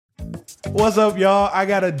What's up, y'all? I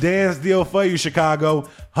got a dance deal for you, Chicago.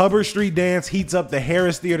 Hubbard Street Dance heats up the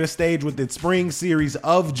Harris Theater stage with its spring series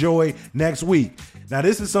of Joy next week. Now,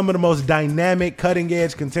 this is some of the most dynamic,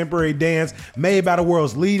 cutting-edge contemporary dance made by the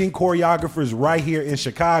world's leading choreographers right here in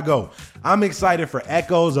Chicago. I'm excited for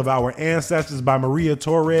echoes of our ancestors by Maria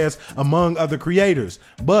Torres, among other creators.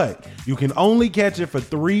 But you can only catch it for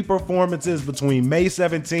 3 performances between May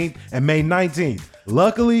 17th and May 19th.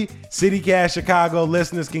 Luckily, CityCast Chicago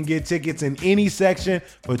listeners can get tickets in any section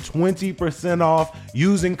for 20% off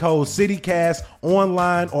using code CityCast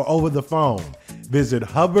online or over the phone. Visit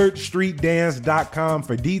hubbardstreetdance.com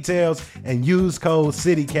for details and use code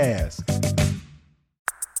CityCast.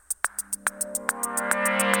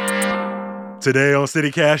 Today on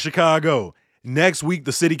CityCast Chicago. Next week,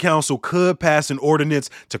 the city council could pass an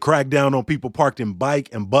ordinance to crack down on people parked in bike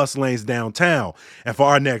and bus lanes downtown. And for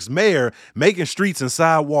our next mayor, making streets and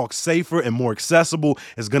sidewalks safer and more accessible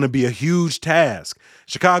is going to be a huge task.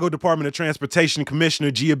 Chicago Department of Transportation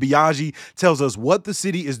Commissioner Gia Biaggi tells us what the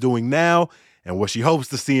city is doing now and what she hopes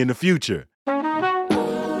to see in the future.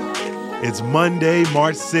 It's Monday,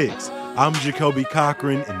 March 6th. I'm Jacoby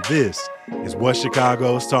Cochran, and this is what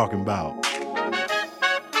Chicago's talking about.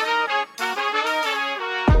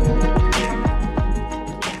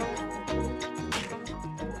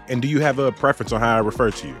 And do you have a preference on how I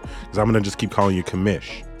refer to you? Because I'm going to just keep calling you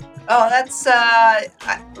Commish. Oh, that's,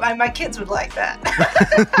 my kids would like that.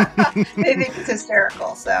 They think it's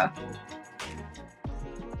hysterical, so.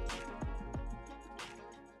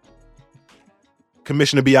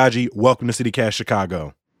 Commissioner Biaggi, welcome to CityCast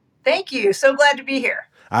Chicago. Thank you. So glad to be here.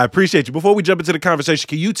 I appreciate you. Before we jump into the conversation,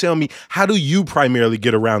 can you tell me, how do you primarily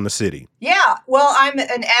get around the city? Yeah, well, I'm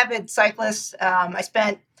an avid cyclist. I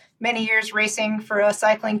spent many years racing for a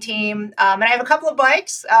cycling team. And I have a couple of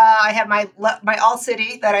bikes. I have my All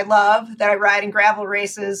City that I love, that I ride in gravel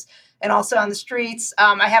races and also on the streets.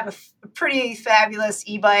 I have a pretty fabulous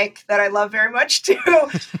e-bike that I love very much too.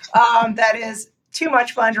 That is too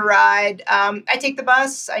much fun to ride. I take the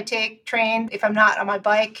bus, I take train if I'm not on my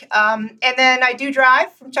bike. And then I do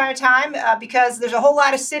drive from time to time because there's a whole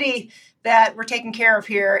lot of city that we're taking care of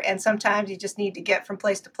here. And sometimes you just need to get from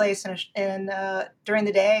place to place and during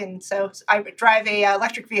the day. And so I drive a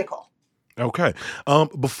electric vehicle. Okay.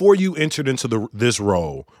 Before you entered into this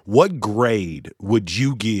role, what grade would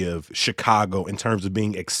you give Chicago in terms of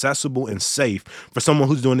being accessible and safe for someone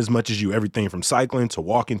who's doing as much as you, everything from cycling to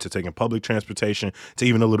walking to taking public transportation to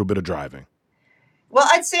even a little bit of driving? Well,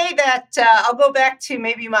 I'd say that I'll go back to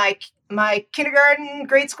maybe my kindergarten,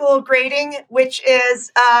 grade school grading, which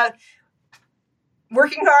is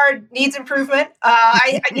working hard, needs improvement.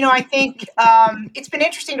 I think it's been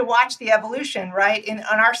interesting to watch the evolution, right, in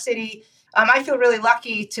our city. I feel really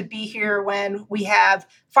lucky to be here when we have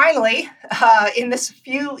finally, in this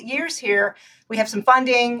few years here, we have some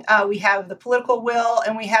funding, we have the political will,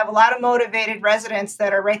 and we have a lot of motivated residents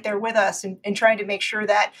that are right there with us in trying to make sure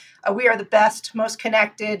that we are the best, most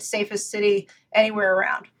connected, safest city anywhere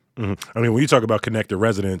around. Mm-hmm. I mean, when you talk about connected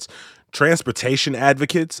residents, transportation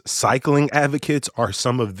advocates, cycling advocates are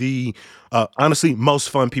some of the, honestly, most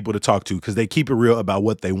fun people to talk to because they keep it real about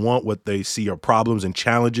what they want, what they see are problems and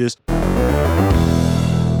challenges.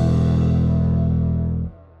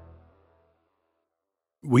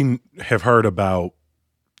 We have heard about,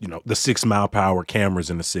 the 6 mile per hour cameras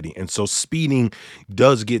in the city. And so speeding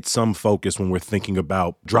does get some focus when we're thinking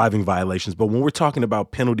about driving violations. But when we're talking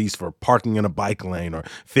about penalties for parking in a bike lane or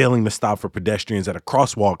failing to stop for pedestrians at a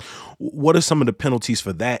crosswalk, what are some of the penalties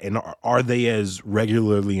for that? And are they as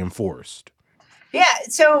regularly enforced? Yeah,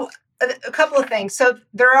 so a couple of things. So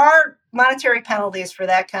there are monetary penalties for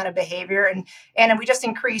that kind of behavior. And we just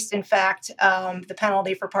increased, in fact, the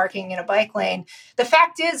penalty for parking in a bike lane. The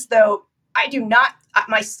fact is, though, I do not,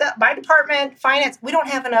 my department, finance, we don't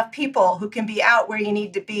have enough people who can be out where you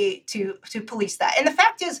need to be to police that. And the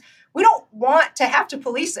fact is, we don't want to have to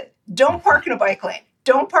police it. Don't park in a bike lane.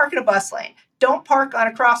 Don't park in a bus lane. Don't park on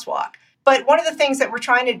a crosswalk. But one of the things that we're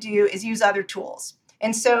trying to do is use other tools.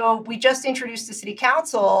 And so we just introduced to City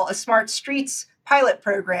Council a Smart Streets pilot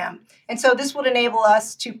program. And so this would enable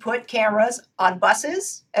us to put cameras on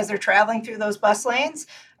buses as they're traveling through those bus lanes,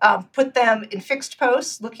 put them in fixed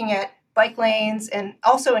posts looking at bike lanes and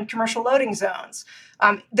also in commercial loading zones.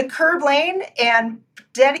 The curb lane and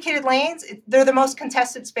dedicated lanes, they're the most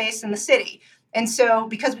contested space in the city. And so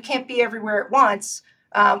because we can't be everywhere at once,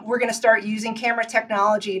 we're going to start using camera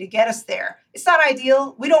technology to get us there. It's not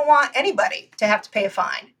ideal. We don't want anybody to have to pay a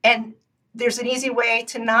fine. And there's an easy way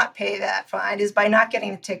to not pay that fine is by not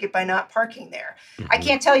getting the ticket, by not parking there. I Mhm.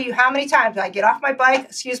 can't tell you how many times I get off my bike.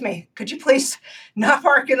 Excuse me, could you please not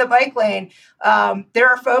park in the bike lane? There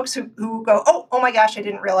are folks who go, oh my gosh, I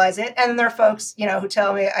didn't realize it. And then there are folks, who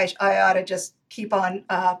tell me I ought to just keep on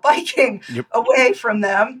biking Yep. away from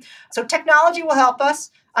them. So technology will help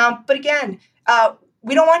us. But again,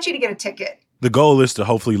 we don't want you to get a ticket. The goal is to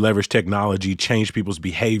hopefully leverage technology, change people's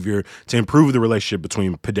behavior, to improve the relationship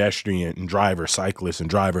between pedestrian and driver, cyclist and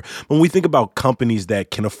driver. When we think about companies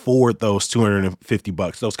that can afford those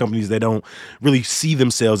 $250, those companies that don't really see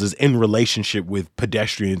themselves as in relationship with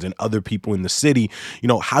pedestrians and other people in the city,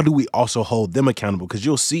 how do we also hold them accountable? Because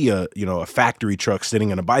you'll see a factory truck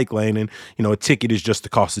sitting in a bike lane, and a ticket is just the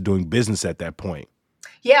cost of doing business at that point.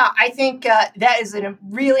 Yeah, I think that is a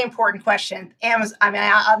really important question. Amazon. I mean,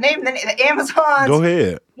 I'll name the Amazons. Go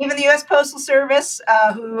ahead. Even the U.S. Postal Service,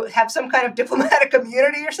 who have some kind of diplomatic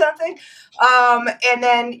immunity or something. And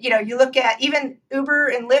then, you look at even Uber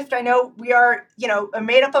and Lyft. I know we are,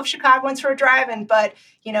 made up of Chicagoans who are driving, but,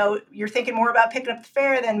 you're thinking more about picking up the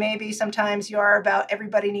fare than maybe sometimes you are about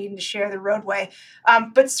everybody needing to share the roadway.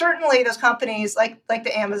 But certainly those companies like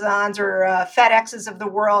the Amazons or FedExes of the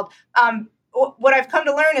world, what I've come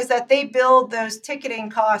to learn is that they build those ticketing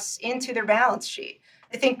costs into their balance sheet.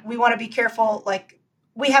 I think we want to be careful. Like,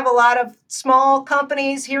 we have a lot of small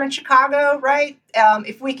companies here in Chicago, right?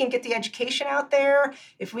 If we can get the education out there,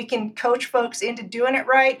 if we can coach folks into doing it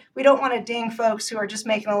right, we don't want to ding folks who are just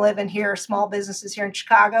making a living here, small businesses here in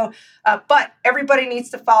Chicago. But everybody needs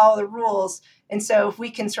to follow the rules. And so if we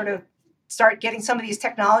can sort of start getting some of these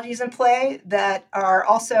technologies in play that are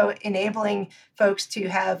also enabling folks to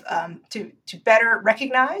have to better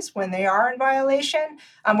recognize when they are in violation,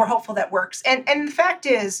 we're hopeful that works. And the fact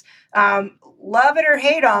is, love it or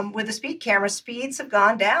hate them, with the speed camera, speeds have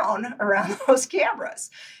gone down around those cameras.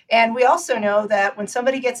 And we also know that when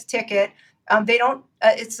somebody gets a ticket, they don't,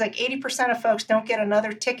 it's like 80% of folks don't get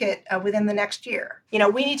another ticket within the next year.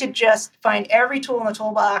 We need to just find every tool in the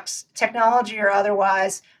toolbox, technology or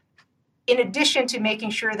otherwise, in addition to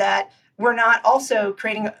making sure that we're not also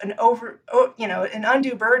creating an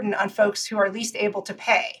undue burden on folks who are least able to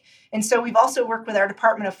pay. And so we've also worked with our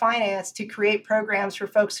Department of Finance to create programs for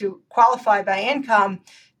folks who qualify by income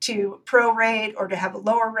to prorate or to have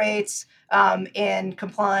lower rates in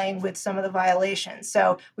complying with some of the violations.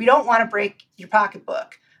 So we don't want to break your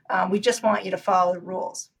pocketbook. We just want you to follow the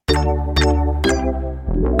rules.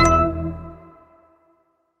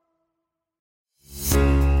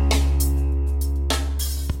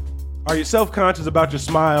 Are you self-conscious about your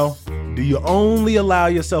smile? Do you only allow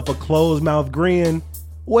yourself a closed-mouth grin?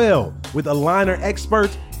 Well, with Aligner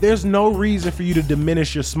Experts, there's no reason for you to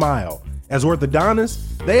diminish your smile. As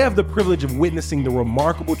orthodontists, they have the privilege of witnessing the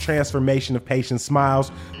remarkable transformation of patients' smiles,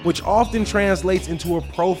 which often translates into a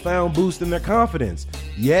profound boost in their confidence.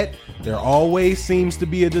 Yet, there always seems to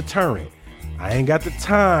be a deterrent. I ain't got the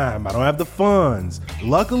time, I don't have the funds.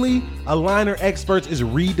 Luckily, Aligner Experts is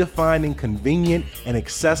redefining convenient and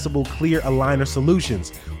accessible clear aligner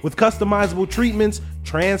solutions. With customizable treatments,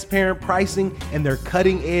 transparent pricing, and their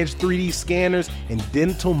cutting-edge 3D scanners and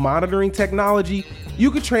dental monitoring technology,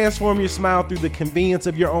 you can transform your smile through the convenience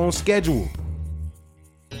of your own schedule.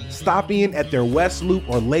 Stop in at their West Loop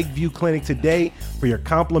or Lakeview clinic today for your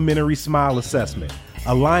complimentary smile assessment.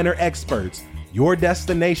 Aligner Experts, your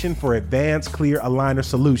destination for advanced clear aligner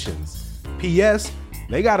solutions. P.S.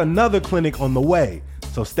 They got another clinic on the way,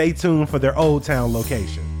 so stay tuned for their Old Town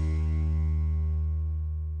location.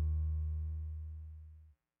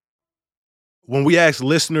 When we asked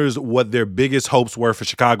listeners what their biggest hopes were for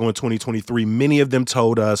Chicago in 2023, many of them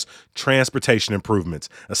told us transportation improvements,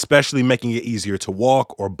 especially making it easier to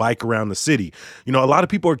walk or bike around the city. A lot of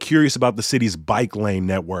people are curious about the city's bike lane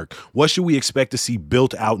network. What should we expect to see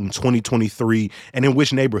built out in 2023, and in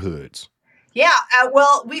which neighborhoods? Yeah,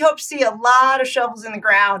 well, we hope to see a lot of shovels in the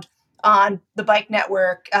ground on the bike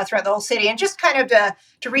network throughout the whole city. And just kind of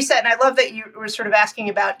to reset, and I love that you were sort of asking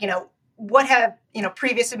about, what have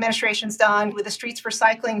previous administrations done with the Streets for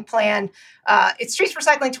Cycling plan? It's Streets for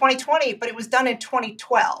Cycling 2020, but it was done in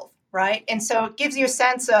 2012, right? And so it gives you a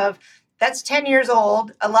sense of that's 10 years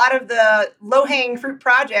old. A lot of the low-hanging fruit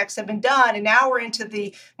projects have been done, and now we're into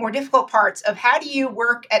the more difficult parts of how do you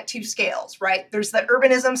work at two scales, right? There's the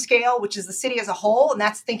urbanism scale, which is the city as a whole, and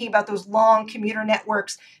that's thinking about those long commuter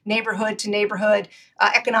networks, neighborhood to neighborhood,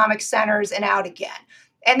 economic centers, and out again.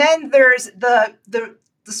 And then there's the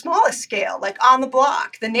smallest scale, like on the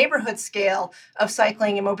block, the neighborhood scale of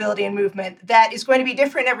cycling and mobility and movement that is going to be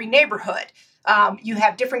different in every neighborhood. You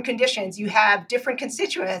have different conditions. You have different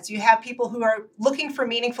constituents. You have people who are looking for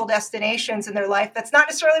meaningful destinations in their life that's not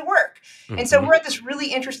necessarily work. And so we're at this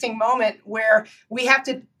really interesting moment where we have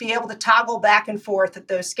to be able to toggle back and forth at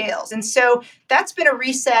those scales. And so that's been a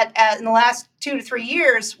reset in the last 2 to 3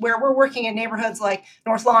 years where we're working in neighborhoods like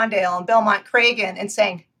North Lawndale and Belmont Cragen and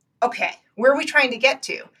saying, okay, where are we trying to get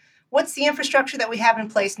to? What's the infrastructure that we have in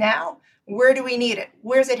place now? Where do we need it?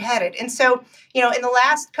 Where's it headed? And so, in the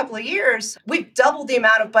last couple of years, we've doubled the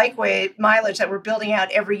amount of bikeway mileage that we're building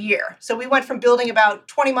out every year. So we went from building about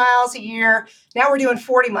 20 miles a year. Now we're doing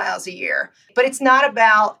 40 miles a year. But it's not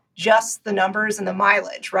about just the numbers and the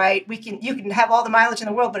mileage, right? You can have all the mileage in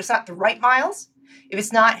the world, but it's not the right miles. If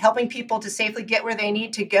it's not helping people to safely get where they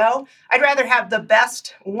need to go, I'd rather have the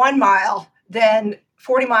best 1 mile than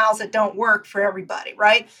 40 miles that don't work for everybody,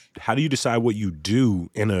 right? How do you decide what you do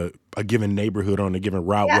in a given neighborhood on a given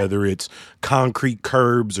route, whether it's concrete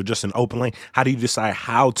curbs or just an open lane? How do you decide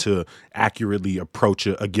how to accurately approach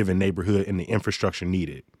a given neighborhood and the infrastructure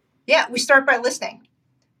needed? Yeah, we start by listening.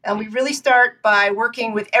 And we really start by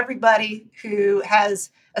working with everybody who has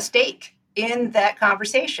a stake in that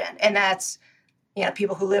conversation. And that's,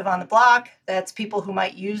 people who live on the block. That's people who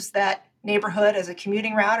might use that neighborhood as a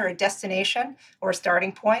commuting route or a destination or a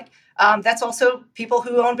starting point. That's also people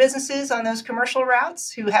who own businesses on those commercial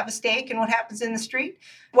routes who have a stake in what happens in the street.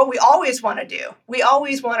 What we always want to do, we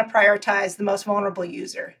always want to prioritize the most vulnerable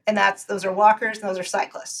user. And those are walkers and those are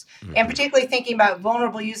cyclists. And particularly thinking about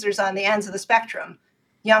vulnerable users on the ends of the spectrum,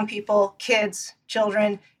 young people, kids,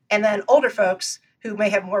 children, and then older folks who may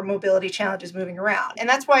have more mobility challenges moving around. And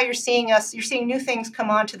that's why you're seeing new things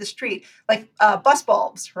come onto the street, like bus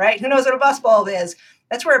bulbs, right? Who knows what a bus bulb is?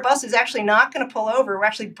 That's where a bus is actually not going to pull over. We're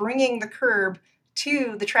actually bringing the curb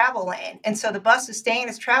to the travel lane. And so the bus is staying in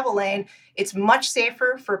its travel lane. It's much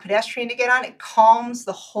safer for a pedestrian to get on. It calms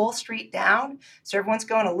the whole street down. So everyone's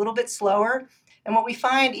going a little bit slower. And what we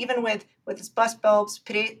find, even with its bus bulbs,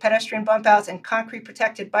 pedestrian bump outs, and concrete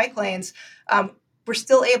protected bike lanes, we're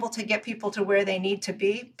still able to get people to where they need to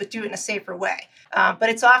be, but do it in a safer way. But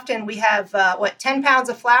it's often we have, 10 pounds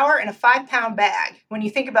of flour in a 5-pound bag when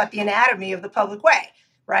you think about the anatomy of the public way,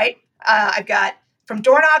 right? I've got from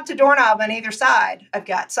doorknob to doorknob on either side. I've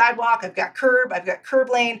got sidewalk, I've got curb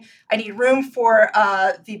lane. I need room for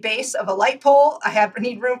the base of a light pole. I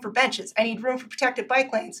need room for benches. I need room for protected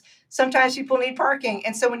bike lanes. Sometimes people need parking.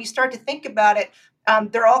 And so when you start to think about it,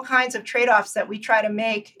 there are all kinds of trade-offs that we try to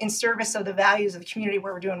make in service of the values of the community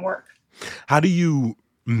where we're doing work. How do you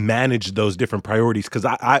manage those different priorities? Because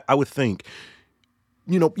I would think,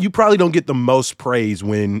 you probably don't get the most praise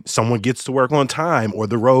when someone gets to work on time or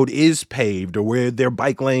the road is paved or where their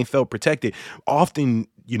bike lane felt protected. Often,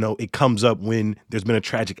 it comes up when there's been a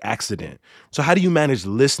tragic accident. So how do you manage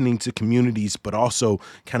listening to communities, but also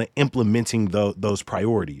kind of implementing those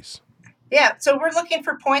priorities? Yeah, so we're looking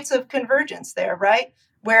for points of convergence there, right?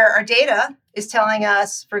 Where our data is telling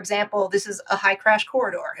us, for example, this is a high crash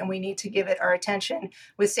corridor and we need to give it our attention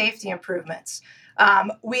with safety improvements.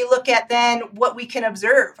 We look at then what we can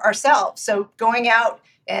observe ourselves. So going out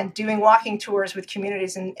and doing walking tours with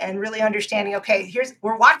communities and really understanding, okay,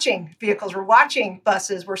 we're watching vehicles, we're watching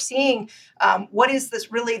buses, we're seeing what is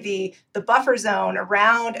this really the buffer zone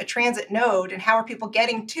around a transit node and how are people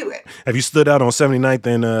getting to it. Have you stood out on 79th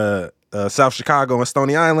and South Chicago and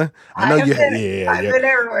Stony Island? I know you had, I've been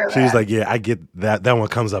everywhere. She was like, yeah, I get that. That one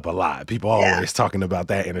comes up a lot. People always talking about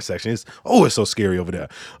that intersection. It's so scary over there.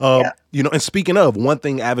 And speaking of, one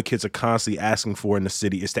thing advocates are constantly asking for in the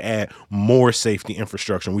city is to add more safety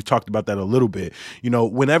infrastructure. And we've talked about that a little bit.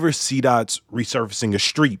 Whenever CDOT's resurfacing a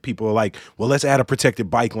street, people are like, well, let's add a protected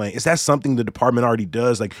bike lane. Is that something the department already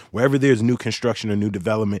does? Like wherever there's new construction or new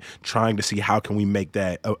development, trying to see how can we make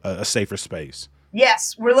that a safer space?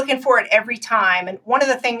 Yes, we're looking for it every time. And one of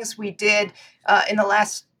the things we did in the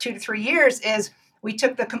last 2 to 3 years is we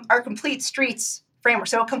took our complete streets framework.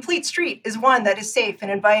 So a complete street is one that is safe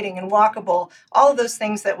and inviting and walkable, all of those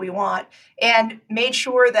things that we want, and made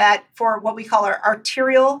sure that for what we call our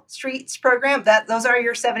arterial streets program, that those are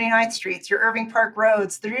your 79th streets, your Irving Park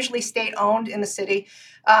roads. They're usually state-owned in the city,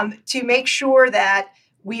 to make sure that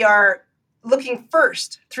we are looking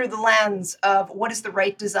first through the lens of what is the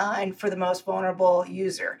right design for the most vulnerable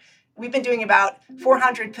user. We've been doing about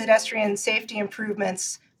 400 pedestrian safety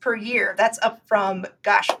improvements per year. That's up from,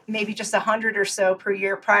 maybe just 100 or so per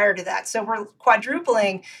year prior to that. So we're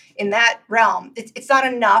quadrupling in that realm. It's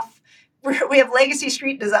not enough. We have legacy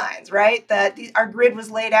street designs, right? That our grid was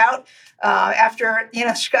laid out after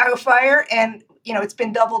Chicago fire, and it's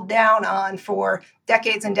been doubled down on for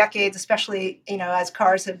decades and decades, especially, as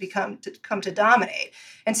cars have come to dominate.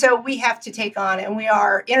 And so we have to take on, and we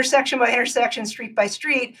are intersection by intersection, street by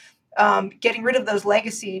street, getting rid of those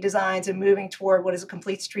legacy designs and moving toward what is a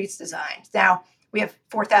complete streets design. Now, we have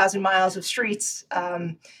 4,000 miles of streets.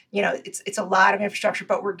 It's a lot of infrastructure,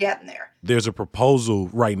 but we're getting there. There's a proposal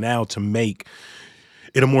right now to make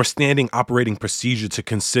it a more standing operating procedure to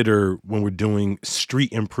consider when we're doing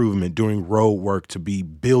street improvement, doing road work, to be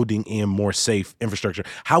building in more safe infrastructure.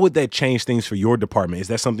 How would that change things for your department? Is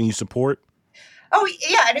that something you support? Oh,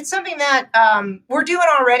 yeah. And it's something that we're doing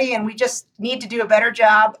already, and we just need to do a better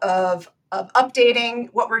job of updating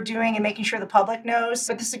what we're doing and making sure the public knows.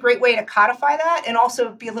 But this is a great way to codify that and also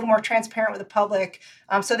be a little more transparent with the public,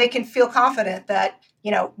 so they can feel confident that,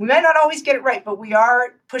 we might not always get it right, but we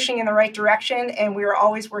are pushing in the right direction, and we are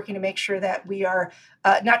always working to make sure that we are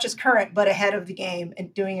not just current, but ahead of the game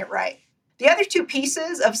and doing it right. The other two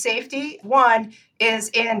pieces of safety, one is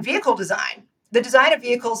in vehicle design. The design of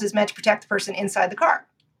vehicles is meant to protect the person inside the car.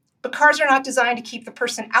 But cars are not designed to keep the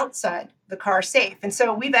person outside the car safe. And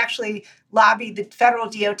so we've actually lobbied the federal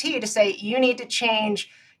DOT to say, you need to change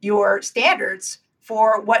your standards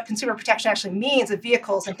for what consumer protection actually means of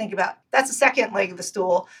vehicles, and think about that's the second leg of the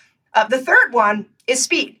stool. The third one is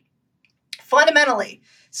speed. Fundamentally,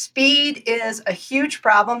 speed is a huge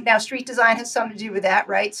problem. Now, street design has something to do with that,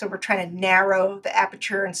 right? So we're trying to narrow the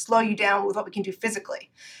aperture and slow you down with what we can do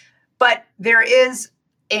physically. But there is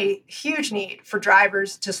a huge need for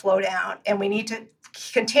drivers to slow down, and we need to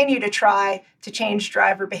continue to try to change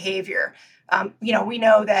driver behavior. We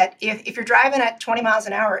know that if you're driving at 20 miles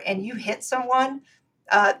an hour and you hit someone,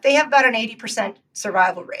 they have about an 80%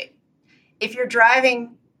 survival rate. If you're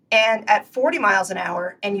driving and at 40 miles an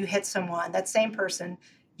hour and you hit someone, that same person,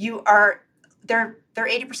 they're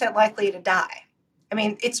 80% likely to die. I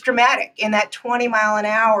mean, it's dramatic in that 20 mile an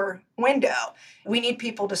hour window. We need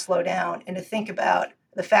people to slow down and to think about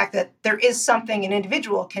the fact that there is something an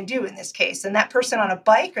individual can do in this case. And that person on a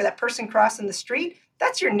bike or that person crossing the street,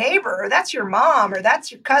 that's your neighbor or that's your mom or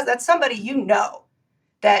that's your cousin. That's somebody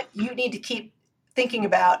that you need to keep thinking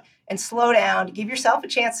about and slow down to give yourself a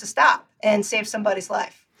chance to stop and save somebody's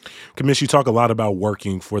life. Commissioner, you talk a lot about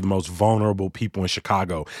working for the most vulnerable people in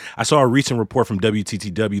Chicago. I saw a recent report from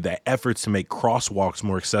WTTW that efforts to make crosswalks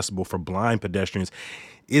more accessible for blind pedestrians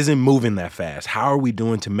isn't moving that fast. How are we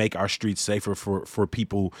doing to make our streets safer for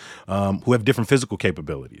people who have different physical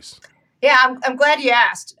capabilities? Yeah, I'm glad you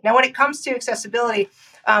asked. Now, when it comes to accessibility,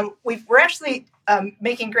 we're actually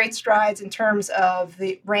making great strides in terms of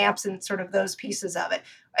the ramps and sort of those pieces of it.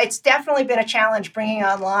 It's definitely been a challenge bringing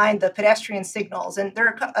online the pedestrian signals, and there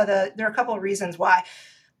are a couple of reasons why.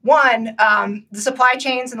 One, the supply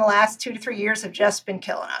chains in the last 2 to 3 years have just been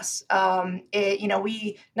killing us.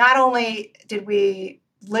 We not only did we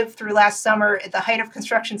live through last summer at the height of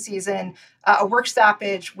construction season, a work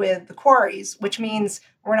stoppage with the quarries, which means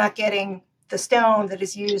we're not getting the stone that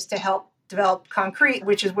is used to help develop concrete,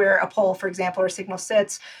 which is where a pole, for example, or signal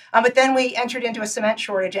sits. But then we entered into a cement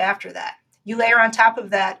shortage after that. You layer on top of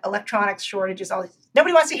that electronics shortages.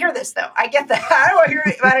 Nobody wants to hear this, though. I get that. I don't want to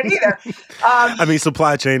hear about it either.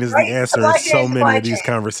 Supply chain is right? the answer in so many of these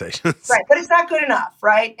conversations. Right, but it's not good enough,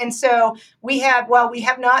 right? And so we have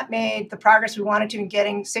not made the progress we wanted to in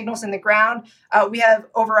getting signals in the ground. We have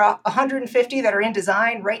over 150 that are in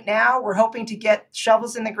design right now. We're hoping to get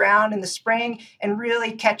shovels in the ground in the spring and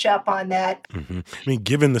really catch up on that. Mm-hmm.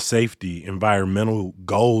 Given the safety, environmental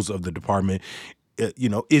goals of the department,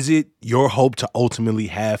 is it your hope to ultimately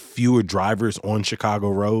have fewer drivers on Chicago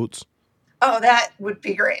roads? Oh, that would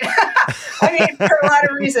be great. For a lot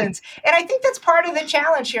of reasons. And I think that's part of the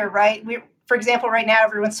challenge here, right? For example, right now,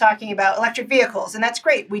 everyone's talking about electric vehicles, and that's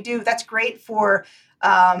great. That's great for,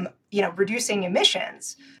 reducing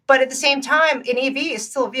emissions. But at the same time, an EV is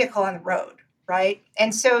still a vehicle on the road, right?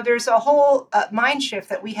 And so there's a whole mind shift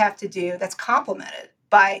that we have to do that's complemented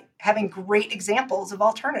by having great examples of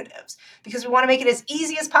alternatives, because we want to make it as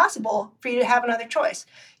easy as possible for you to have another choice.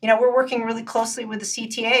 We're working really closely with the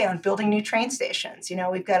CTA on building new train stations.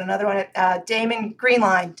 We've got another one at Damon Green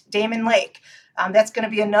Line, Damon Lake. That's going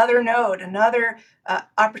to be another node, another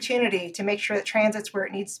opportunity to make sure that transit's where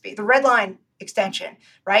it needs to be. The Red Line extension,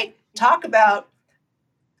 right? Talk about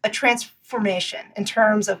a transformation in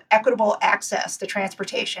terms of equitable access to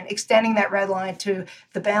transportation, extending that red line to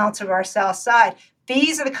the balance of our south side.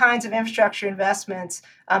 These are the kinds of infrastructure investments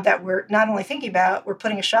that we're not only thinking about, we're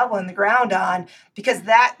putting a shovel in the ground on, because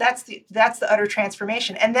that's the utter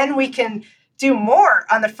transformation. And then we can do more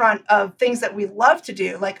on the front of things that we love to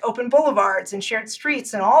do, like open boulevards and shared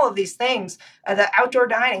streets and all of these things, the outdoor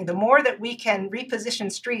dining. The more that we can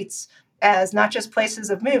reposition streets as not just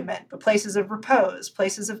places of movement, but places of repose,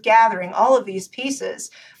 places of gathering, all of these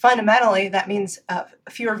pieces, fundamentally, that means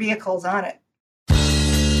fewer vehicles on it.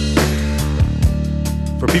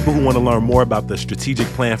 For people who want to learn more about the strategic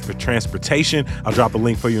plan for transportation, I'll drop a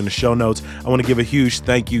link for you in the show notes. I want to give a huge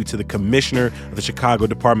thank you to the Commissioner of the Chicago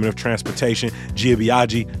Department of Transportation, Gia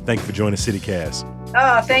Biaggi. Thank you for joining CityCast.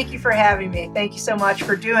 Oh, thank you for having me. Thank you so much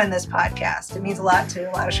for doing this podcast. It means a lot to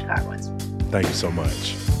a lot of Chicagoans. Thank you so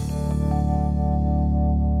much.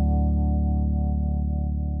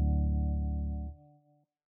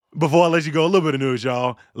 Before I let you go, a little bit of news,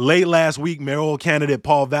 y'all. Late last week, mayoral candidate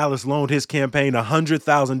Paul Vallas loaned his campaign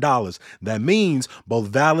 $100,000. That means both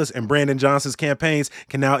Vallas and Brandon Johnson's campaigns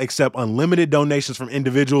can now accept unlimited donations from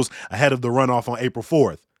individuals ahead of the runoff on April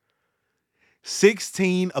 4th.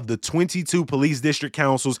 16 of the 22 police district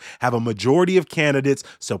councils have a majority of candidates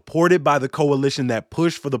supported by the coalition that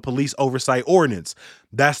pushed for the police oversight ordinance.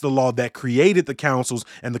 That's the law that created the councils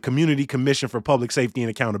and the Community Commission for Public Safety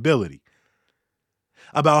and Accountability.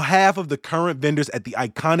 About half of the current vendors at the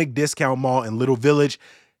iconic discount mall in Little Village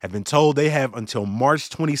have been told they have until March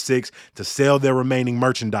 26 to sell their remaining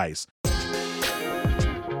merchandise.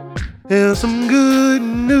 There's some good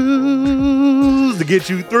news to get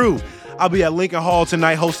you through. I'll be at Lincoln Hall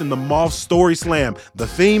tonight hosting the Moth Story Slam. The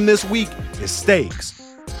theme this week is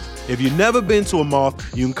steaks. If you've never been to a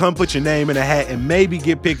Moth, you can come put your name in a hat and maybe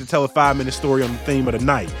get picked to tell a 5-minute story on the theme of the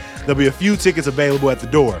night. There'll be a few tickets available at the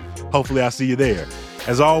door. Hopefully I'll see you there.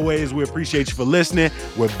 As always, we appreciate you for listening.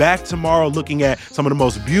 We're back tomorrow looking at some of the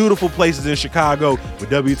most beautiful places in Chicago with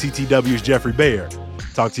WTTW's Jeffrey Baer.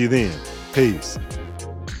 Talk to you then. Peace.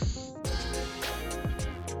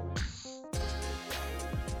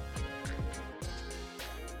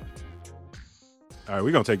 All right,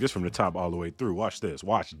 we're going to take this from the top all the way through. Watch this.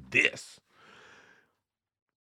 Watch this.